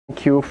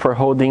Thank you for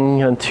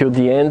holding until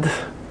the end,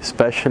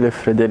 especially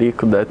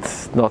Federico,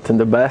 that's not in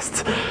the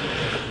best.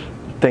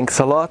 Thanks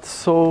a lot.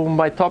 So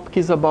my topic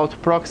is about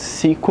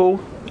ProxySQL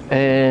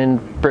and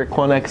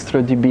Percona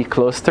ExtraDB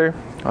cluster.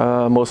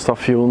 Most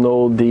of you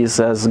know this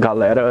as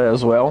Galera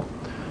as well.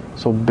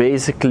 So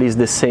basically it's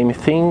the same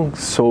thing,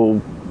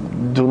 so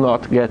do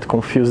not get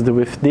confused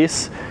with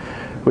this.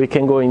 We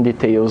can go in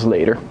details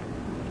later.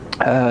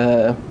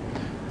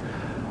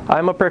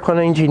 I'm a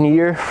Percona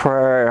engineer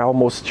for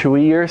almost 2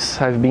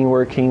 years. I've been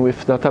working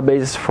with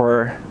databases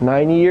for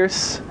 9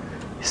 years.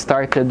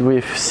 Started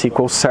with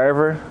SQL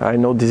Server. I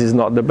know this is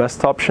not the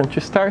best option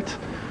to start,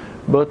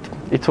 but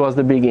it was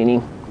the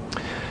beginning.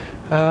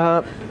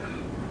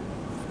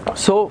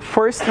 So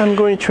first I'm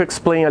going to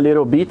explain a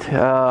little bit.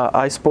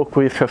 I spoke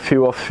with a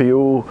few of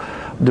you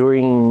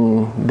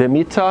during the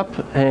meetup,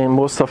 and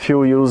most of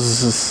you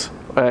use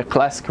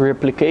classic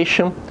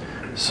replication.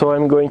 So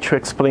I'm going to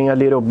explain a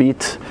little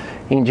bit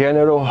in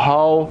general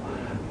how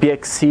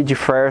PXC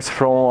differs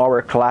from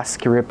our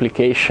classic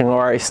replication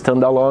or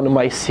standalone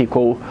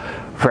MySQL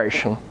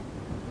version.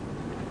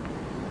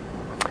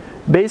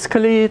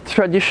 Basically,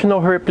 traditional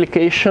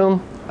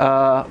replication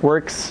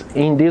works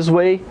in this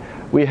way.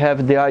 We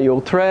have the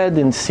IO thread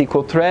and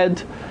SQL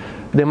thread.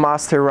 The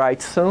master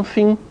writes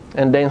something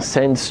and then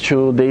sends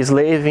to the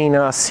slave in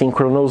a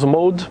synchronous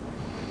mode,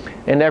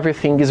 and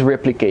everything is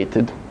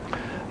replicated.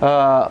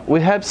 We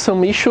have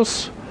some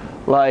issues,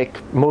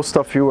 like most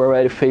of you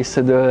already faced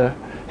the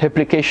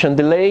replication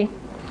delay,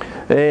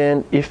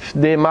 and if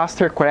the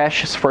master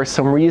crashes for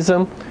some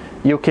reason,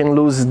 you can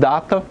lose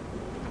data,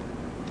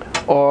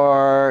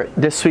 or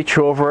the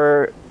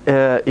switchover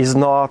is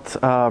not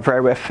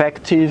very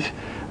effective.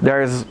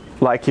 There's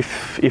like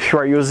if you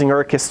are using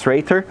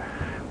Orchestrator,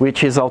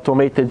 which is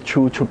automated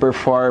tool to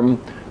perform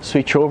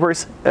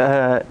switchovers,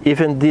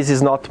 even this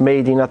is not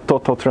made in a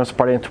total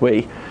transparent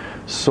way.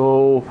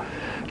 So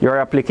your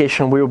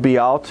application will be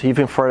out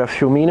even for a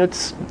few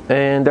minutes,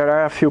 and there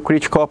are a few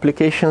critical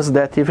applications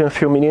that even a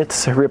few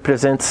minutes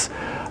represents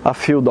a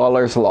few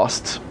dollars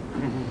lost.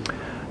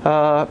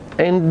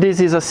 And this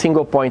is a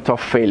single point of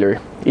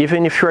failure.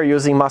 Even if you are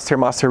using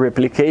master-master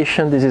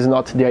replication, this is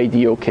not the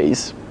ideal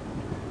case.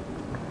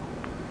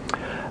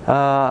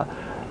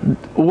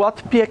 What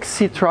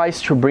PXC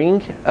tries to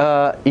bring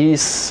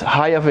is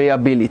high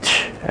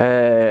availability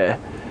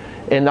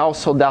and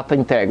also data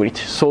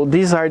integrity. So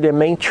these are the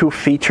main two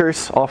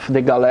features of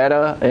the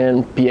Galera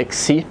and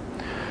PXC,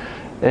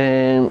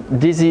 and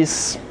this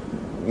is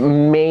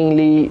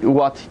mainly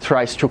what it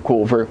tries to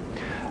cover.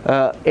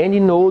 Any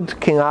node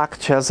can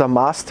act as a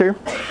master,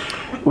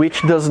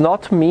 which does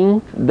not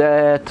mean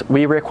that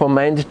we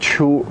recommend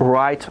to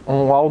write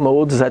on all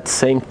nodes at the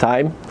same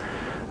time.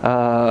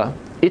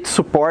 It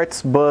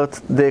supports,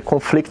 but the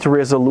conflict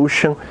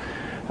resolution,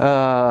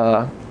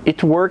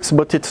 it works,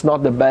 but it's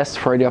not the best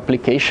for the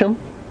application.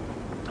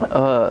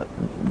 The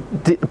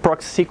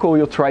ProxySQL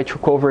will try to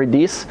cover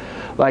this,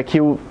 like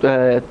you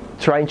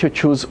trying to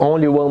choose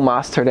only one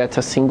master at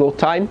a single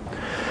time.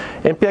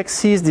 And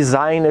PXC is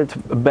designed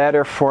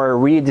better for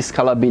read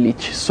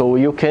scalability, so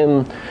you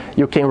can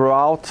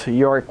route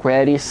your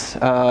queries,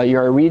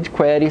 your read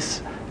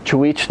queries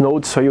to each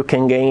node, so you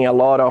can gain a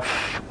lot of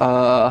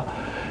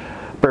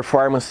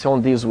performance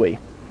on this way.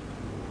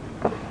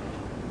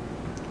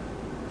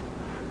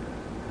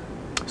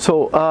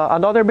 So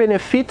another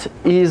benefit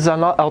is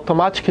an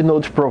automatic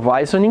node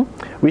provisioning,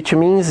 which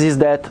means is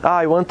that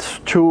I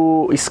want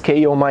to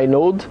scale my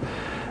node.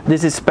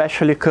 This is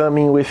especially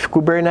coming with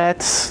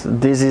Kubernetes.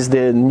 This is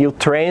the new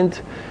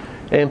trend,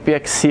 and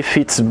PXC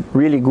fits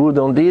really good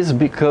on this,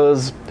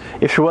 because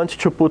if you want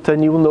to put a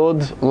new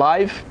node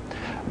live,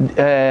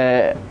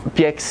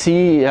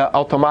 PXC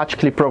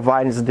automatically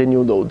provides the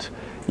new node.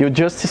 You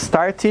just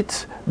start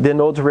it, the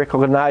node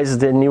recognizes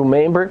the new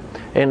member,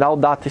 and all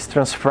data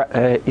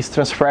is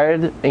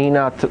transferred in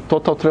a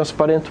total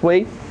transparent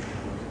way.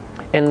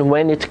 And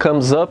when it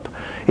comes up,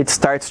 it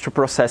starts to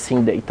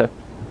processing data.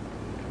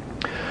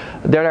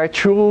 There are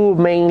two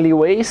mainly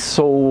ways.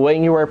 So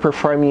when you are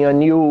performing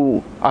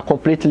a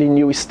completely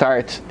new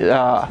start,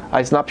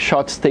 a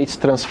snapshot state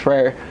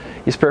transfer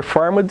is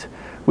performed,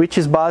 which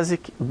is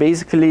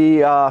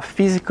basically a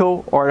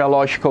physical or a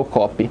logical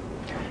copy.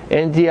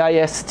 And the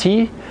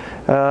IST,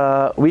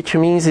 which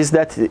means is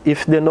that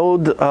if the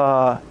node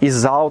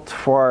is out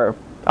for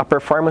a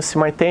performance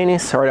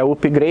maintenance or an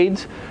upgrade,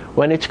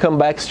 when it comes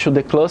back to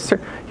the cluster,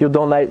 you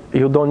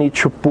don't need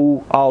to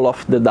pull all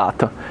of the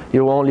data.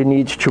 You only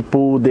need to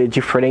pull the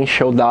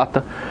differential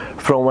data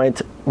from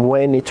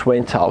when it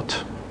went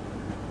out.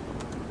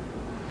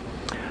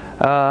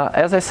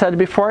 As I said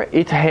before,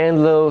 it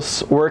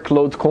handles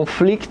workload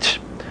conflict.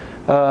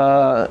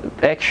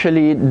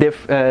 Actually,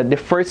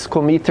 the first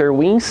committer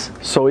wins.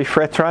 So if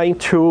we're trying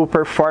to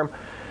perform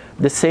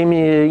the same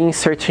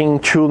insert in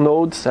two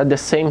nodes at the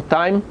same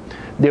time,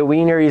 the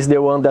winner is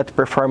the one that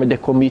performed the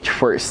commit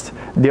first.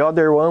 The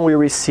other one will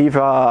receive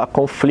a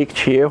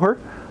conflict error,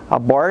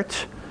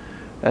 abort.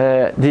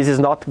 This is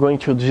not going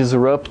to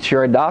disrupt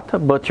your data,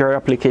 but your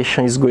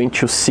application is going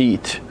to see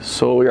it.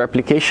 So your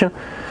application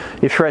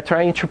If you are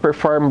trying to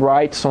perform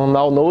writes on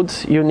all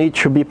nodes, you need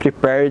to be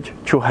prepared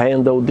to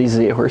handle these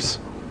errors.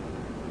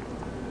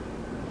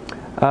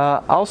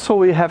 Also,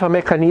 we have a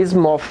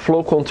mechanism of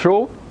flow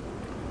control,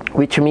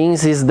 which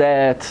means is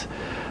that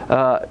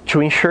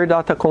to ensure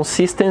data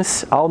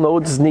consistency, all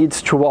nodes need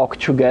to walk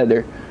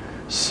together.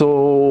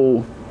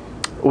 So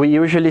we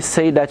usually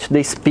say that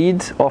the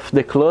speed of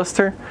the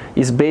cluster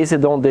is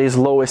based on the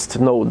slowest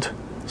node.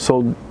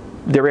 So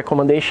the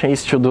recommendation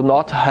is to do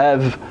not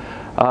have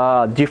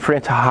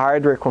different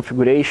hardware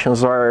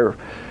configurations or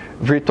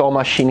virtual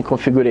machine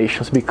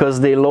configurations, because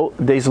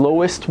the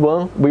slowest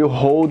one will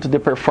hold the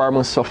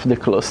performance of the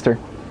cluster.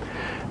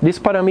 These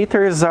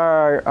parameters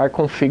are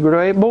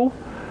configurable,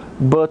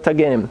 but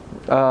again,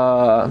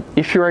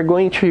 if you are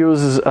going to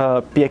use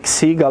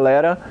PXC,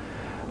 galera,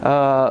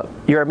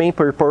 your main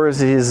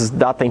purpose is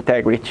data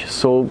integrity,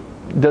 so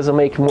it doesn't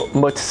make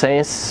much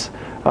sense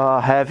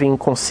having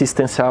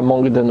consistency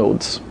among the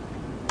nodes.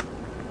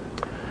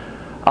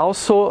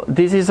 Also,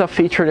 this is a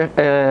feature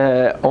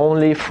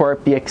only for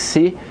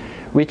PXC,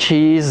 which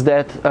is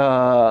that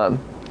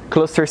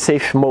cluster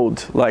safe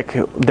mode. Like,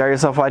 there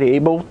is a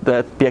variable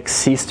that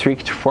PXC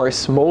strict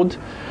force mode,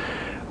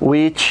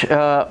 which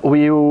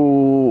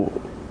will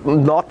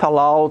not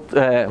allow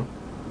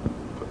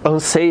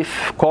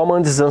unsafe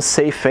commands,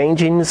 unsafe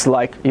engines.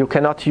 Like, you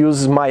cannot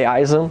use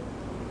myISO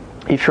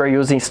if you are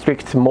using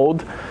strict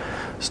mode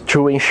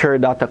to ensure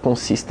data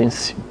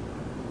consistency.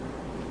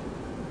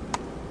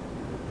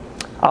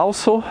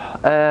 Also,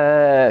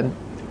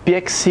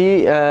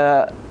 PXC,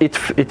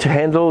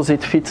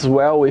 it fits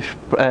well with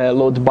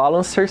load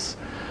balancers,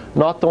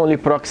 not only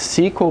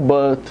ProxySQL,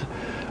 but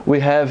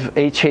we have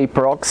HA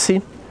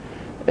proxy,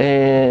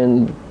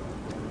 and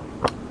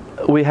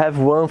we have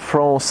one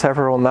from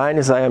several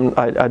nines. I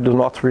do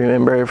not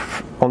remember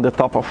on the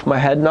top of my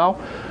head now,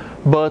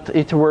 but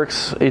it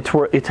works.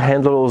 It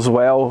handles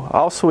well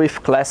also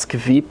with classic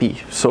VP.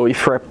 So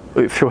if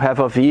you have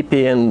a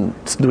VP and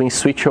it's doing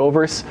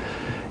switchovers,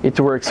 it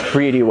works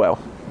pretty well.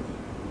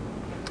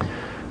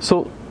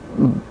 So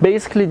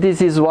basically,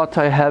 this is what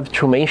I have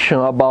to mention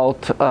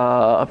about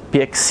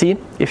PXC.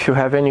 If you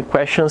have any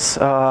questions,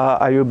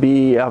 I will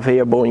be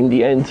available in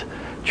the end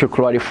to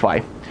clarify.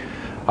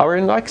 Our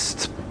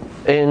next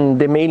and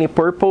the main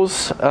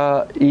purpose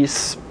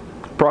is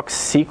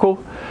ProxySQL.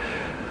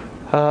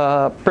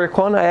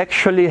 Percona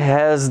actually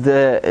has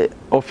the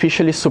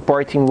officially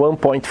supporting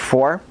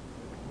 1.4.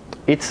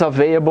 It's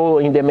available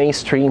in the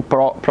mainstream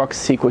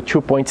ProxySQL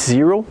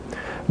 2.0,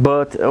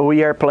 but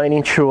we are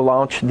planning to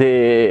launch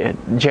the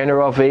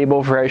general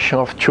available version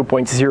of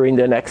 2.0 in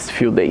the next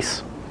few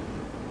days.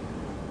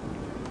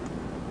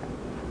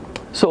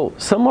 So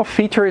some of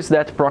features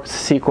that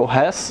ProxySQL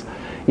has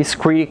is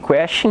query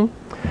caching,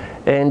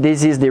 and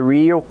this is the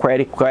real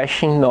query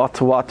caching, not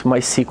what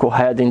MySQL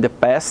had in the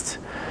past.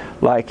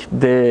 Like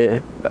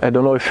I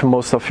don't know if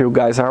most of you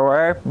guys are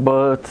aware,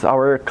 but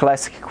our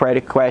classic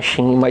query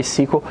caching in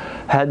MySQL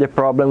had a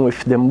problem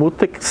with the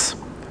mutex,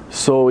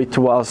 so it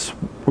was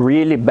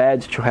really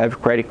bad to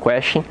have query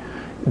caching.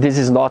 This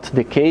is not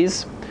the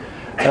case.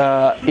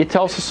 It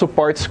also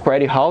supports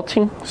query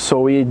routing,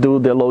 so we do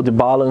the load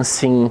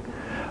balancing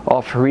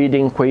of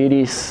reading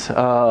queries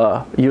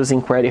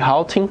using query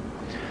routing.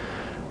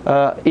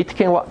 It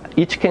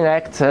can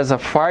act as a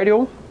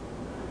firewall,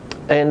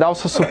 and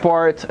also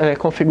support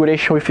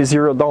configuration with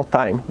zero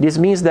downtime. This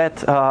means that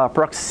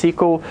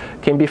ProxySQL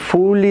can be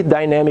fully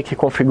dynamically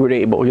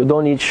configurable. You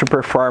don't need to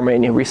perform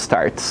any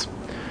restarts.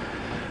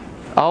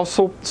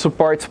 Also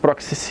supports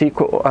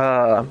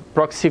ProxySQL.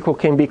 ProxySQL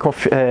can be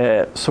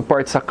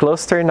supports a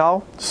cluster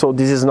now, so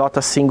this is not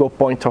a single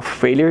point of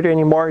failure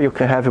anymore. You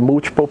can have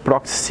multiple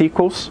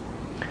ProxySQLs,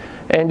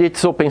 and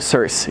it's open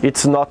source.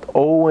 It's not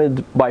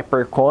owned by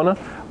Percona.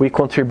 We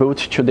contribute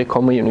to the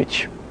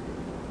community.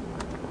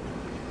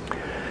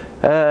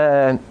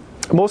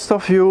 Most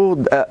of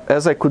you,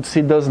 as I could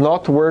see, does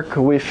not work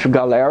with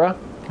Galera.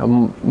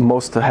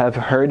 Most have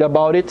heard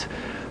about it.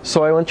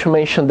 So I want to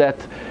mention that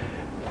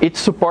it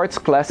supports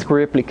classic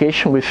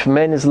replication with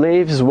many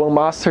slaves, one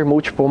master,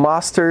 multiple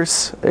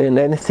masters, and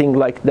anything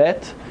like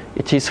that.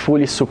 It is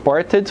fully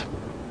supported.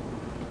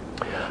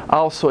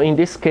 Also, in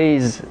this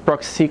case,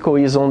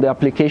 ProxySQL is on the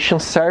application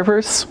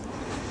servers,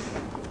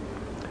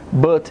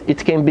 but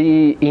it can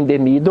be in the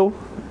middle.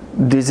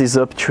 This is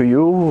up to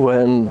you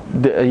and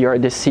your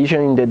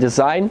decision in the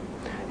design,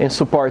 and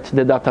support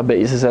the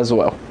databases as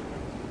well.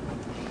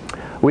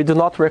 We do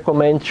not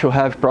recommend to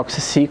have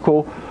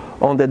ProxySQL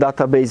on the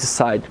database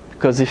side,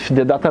 because if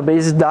the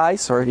database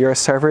dies or your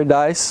server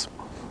dies,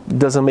 it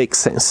doesn't make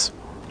sense.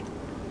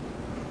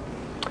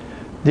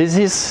 This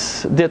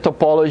is the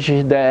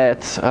topology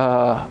that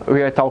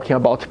we are talking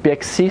about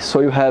PXC.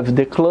 So you have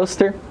the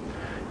cluster,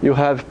 you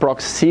have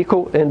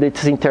ProxySQL, and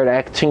it's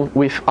interacting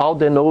with all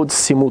the nodes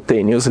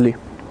simultaneously.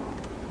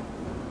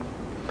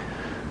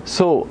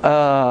 So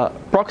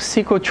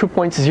ProxySQL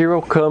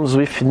 2.0 comes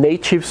with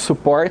native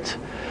support.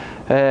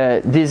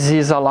 This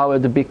is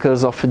allowed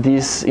because of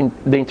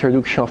the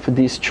introduction of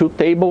these two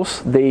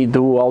tables. They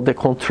do all the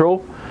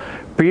control.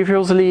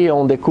 previously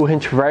on the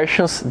current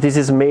versions, this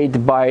is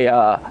made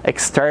by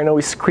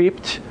external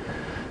script.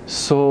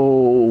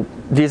 So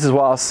this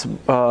was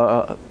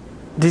a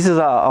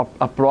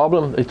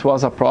problem. It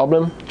was a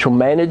problem to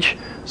manage.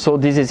 So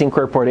this is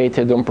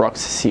incorporated on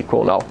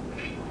ProxySQL now.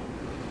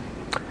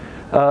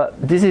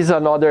 This is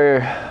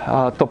another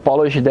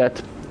topology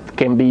that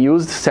can be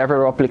used.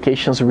 Several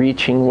applications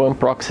reaching one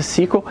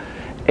ProxySQL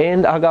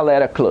and a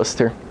Galera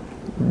cluster.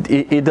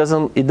 It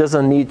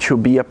doesn't need to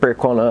be a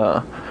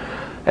Percona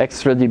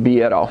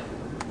ExtraDB at all.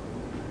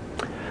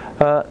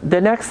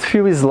 The next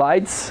few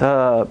slides,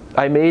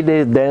 I made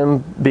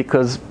them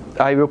because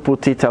I will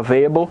put it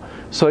available.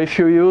 So if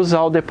you use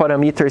all the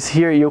parameters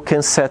here, you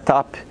can set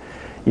up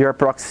your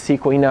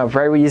ProxySQL in a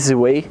very easy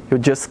way. You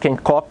just can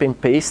copy and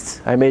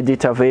paste. I made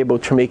it available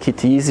to make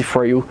it easy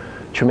for you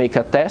to make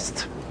a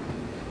test.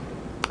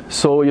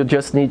 So you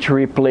just need to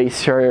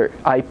replace your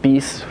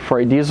IPs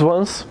for these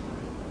ones,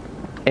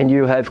 and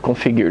you have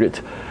configured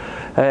it.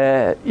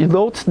 You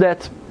note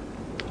that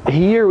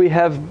here we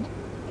have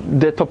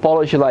the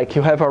topology, like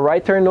you have a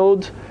writer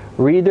node,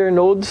 reader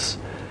nodes,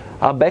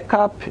 a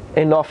backup,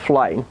 and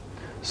offline.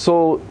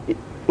 So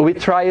we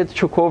tried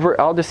to cover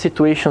all the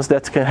situations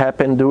that can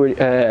happen during,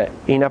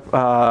 in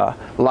a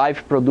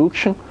live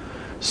production.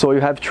 So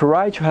you have to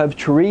write, you have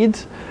to read,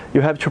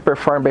 you have to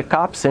perform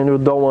backups, and you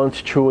don't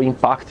want to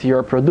impact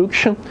your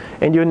production,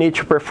 and you need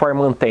to perform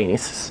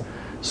maintenance.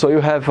 So you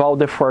have all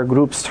the 4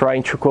 groups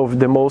trying to cover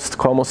the most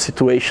common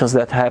situations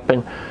that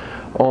happen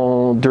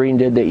during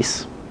the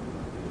days.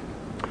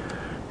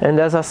 And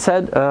as I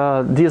said,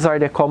 these are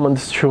the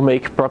commands to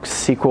make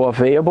ProxySQL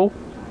available.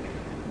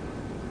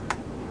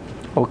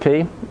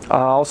 Okay.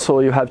 Also,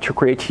 you have to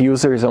create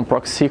users on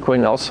ProxySQL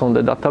and also on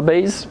the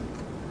database.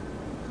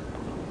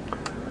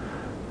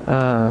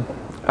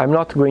 I'm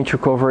not going to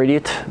cover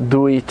it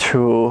due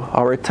to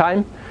our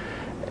time.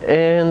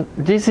 And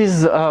this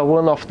is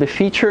one of the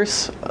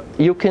features.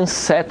 You can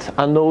set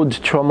a node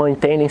to a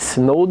maintenance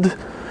node.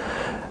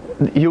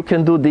 You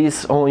can do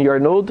this on your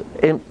node.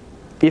 And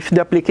if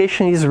the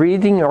application is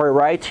reading or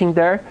writing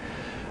there,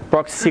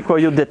 ProxySQL,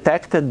 you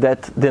detected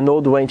that the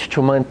node went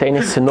to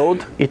maintenance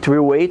node. It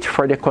will wait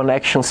for the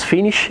connections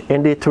finish,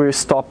 and it will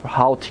stop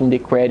routing the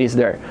queries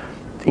there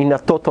in a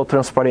total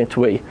transparent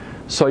way.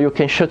 So you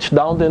can shut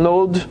down the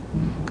node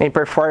and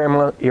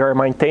perform your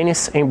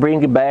maintenance and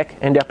bring it back,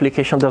 and the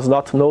application does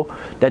not know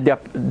that,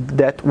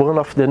 that one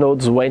of the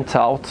nodes went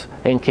out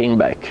and came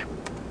back.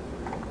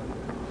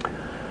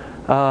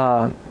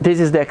 This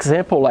is the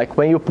example, like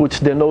when you put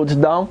the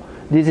node down,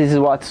 this is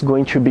what's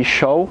going to be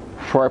shown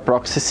for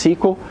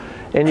ProxySQL,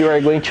 and you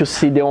are going to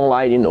see the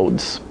online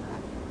nodes.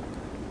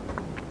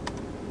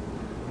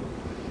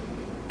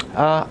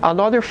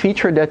 Another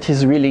feature that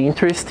is really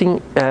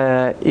interesting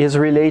is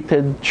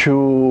related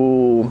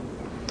to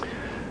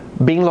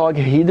bin log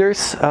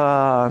readers.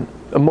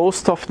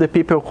 Most of the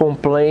people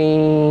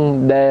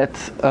complain that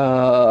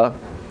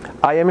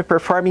I am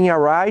performing a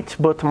write,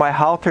 but my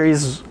router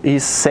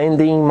is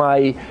sending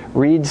my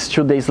reads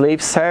to the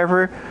slave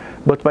server,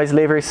 but my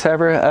slave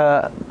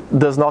server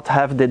does not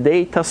have the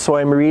data, so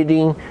I'm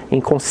reading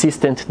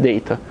inconsistent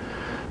data.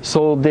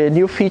 So the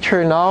new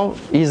feature now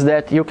is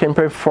that you can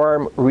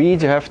perform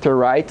read after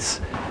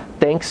writes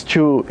thanks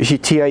to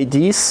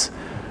GTIDs.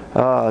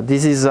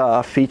 This is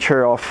a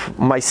feature of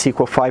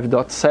MySQL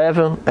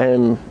 5.7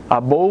 and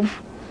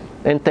above,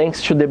 and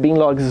thanks to the bin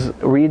logs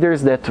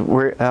readers that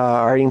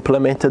are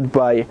implemented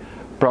by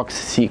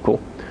ProxySQL.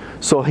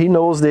 So he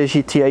knows the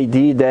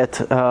GTID that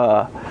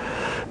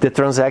the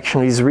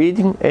transaction is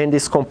reading and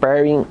is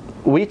comparing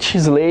which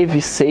slave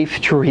is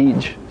safe to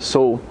read.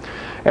 So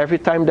every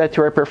time that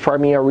you are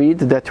performing a read,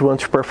 that you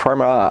want to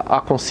perform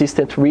a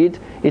consistent read,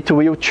 it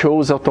will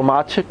choose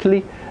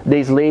automatically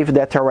the slave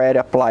that already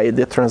applied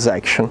the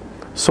transaction.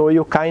 So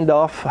you kind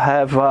of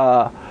have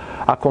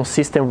a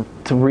consistent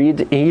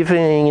read even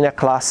in a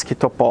classic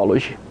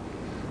topology.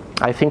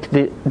 I think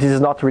this is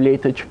not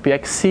related to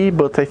PXC,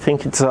 but I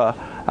think it's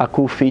a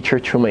cool feature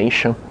to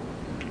mention.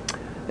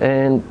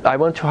 And I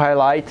want to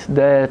highlight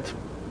that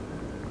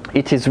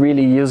it is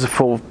really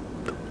useful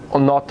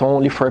not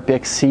only for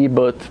PXC,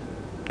 but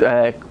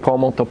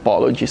common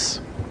topologies.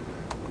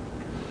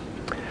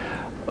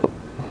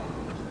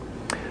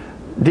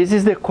 This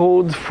is the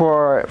code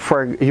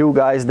for you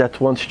guys that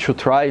want to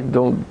try.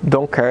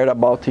 Don't care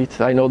about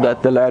it. I know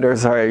that the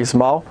letters are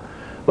small,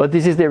 but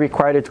this is the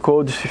required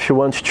code if you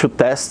want to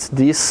test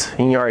this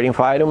in your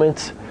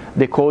environment.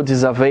 The code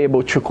is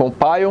available to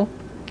compile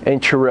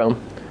and to run.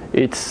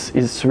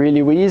 It's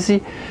really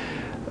easy.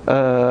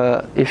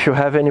 If you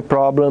have any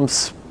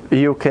problems,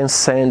 you can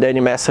send any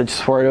messages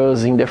for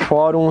us in the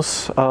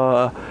forums.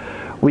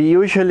 We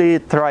usually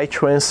try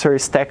to answer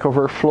Stack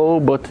Overflow,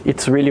 but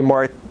it's really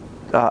more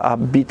a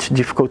bit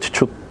difficult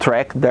to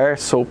track there,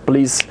 so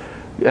please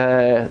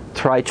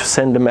try to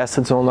send the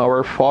message on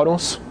our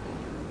forums.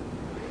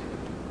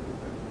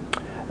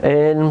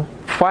 And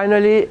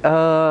finally,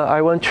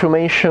 I want to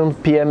mention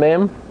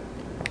PMM.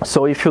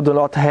 So if you do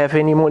not have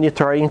any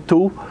monitoring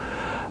tool,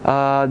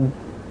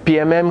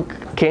 PMM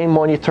can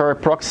monitor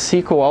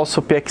ProxySQL, also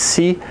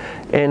PXC,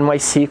 and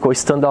MySQL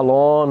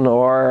standalone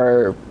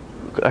or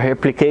a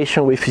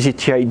replication with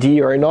GTID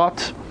or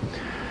not.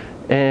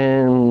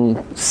 And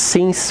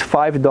since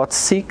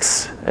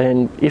 5.6,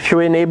 and if you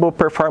enable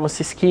performance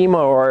schema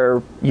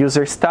or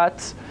user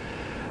stats,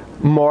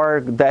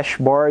 more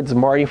dashboards,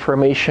 more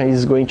information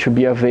is going to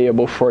be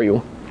available for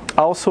you.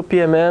 Also,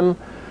 PMM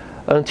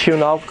until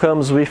now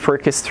comes with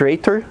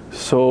Orchestrator,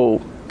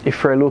 so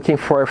if you're looking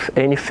for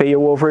any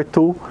failover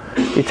tool,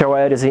 it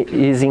already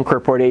is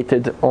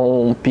incorporated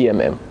on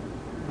PMM.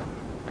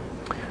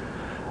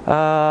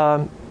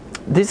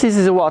 This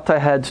is what I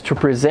had to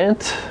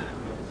present.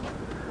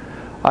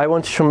 I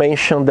want to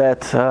mention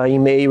that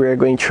in May we're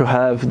going to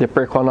have the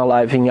Percona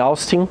Live in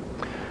Austin,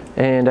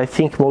 and I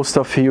think most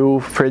of you,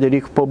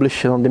 Federico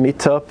published on the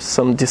MeetUp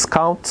some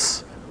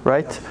discounts,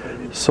 right?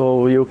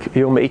 So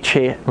you may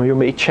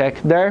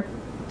check there.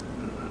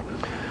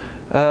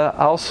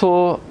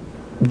 Also,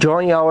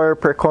 join our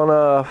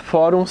Percona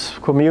forums,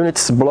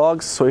 communities,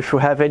 blogs. So if you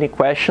have any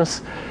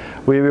questions,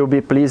 we will be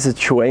pleased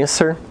to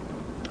answer.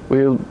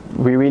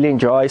 We really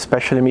enjoy,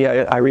 especially me.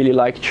 I really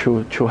like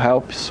to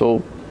help.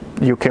 So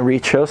you can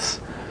reach us.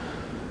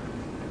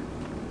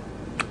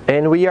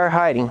 And we are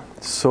hiring.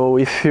 So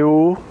if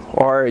you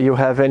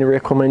have any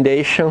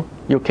recommendation,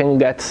 you can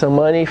get some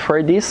money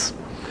for this.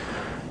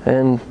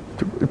 And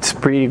it's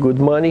pretty good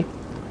money.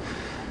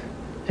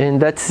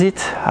 And that's it.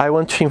 I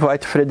want to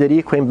invite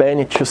Federico and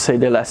Benny to say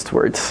the last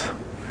words.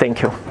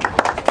 Thank you.